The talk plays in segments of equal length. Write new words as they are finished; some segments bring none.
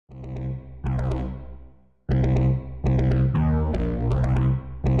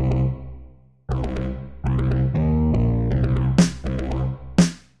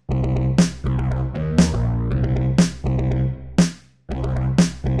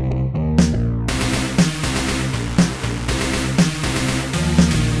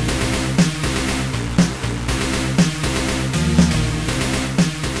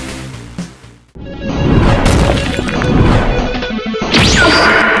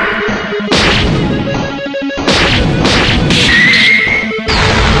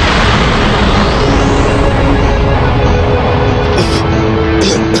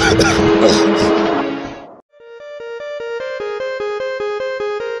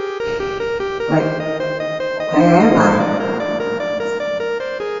Where am I?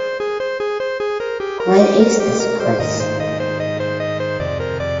 What is this place?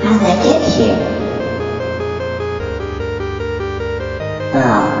 How did I get here? Oh,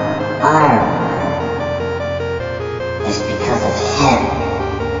 I remember. It's because of him.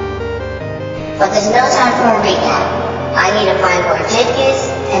 But there's no time for a recap. I need to find where Jake is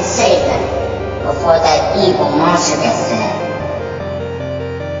and save them before that evil monster gets to him.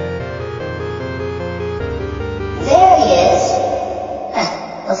 There he is.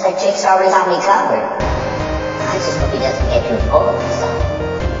 Looks like Jake's already got me covered. I just hope he doesn't get too full of himself.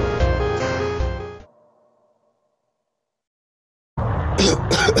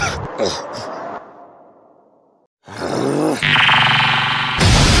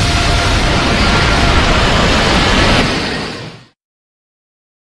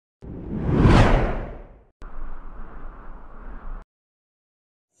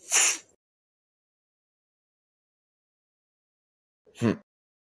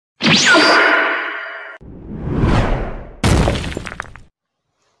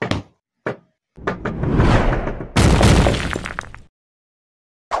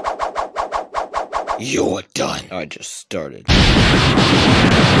 You're done. I just started.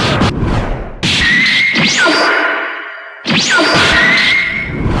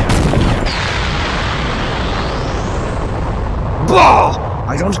 Bah!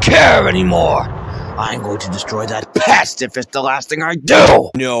 I don't care anymore! I'm going to destroy that pest if it's the last thing I do!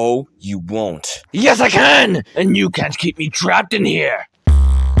 No, you won't. Yes, I can! And you can't keep me trapped in here!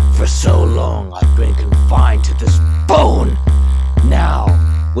 For so long, I've been confined to this bone! Now,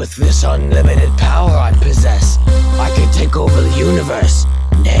 with this unlimited power I possess, I can take over the universe,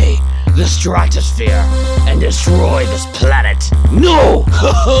 nay, the stratosphere, and destroy this planet. No!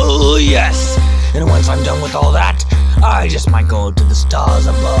 Yes! And once I'm done with all that, I just might go to the stars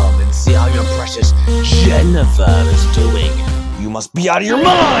above and see how your precious Jennifer is doing. You must be out of your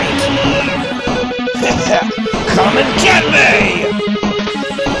mind! Come and get me!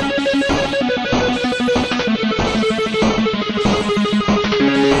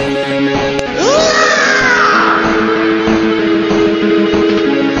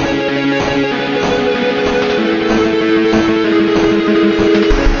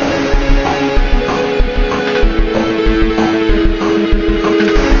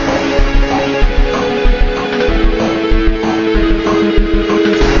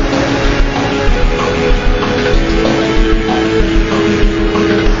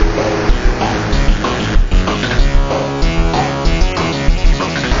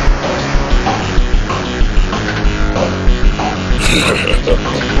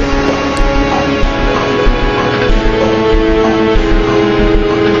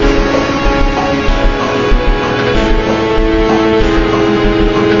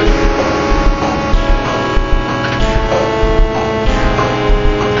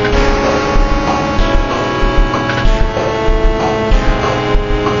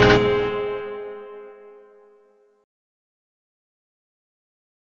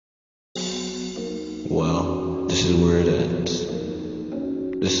 Well, this is where it ends.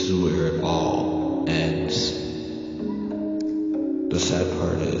 This is where it all ends. The sad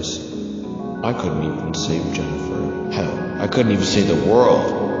part is, I couldn't even save Jennifer. Hell, I couldn't even save the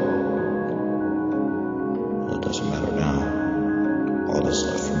world.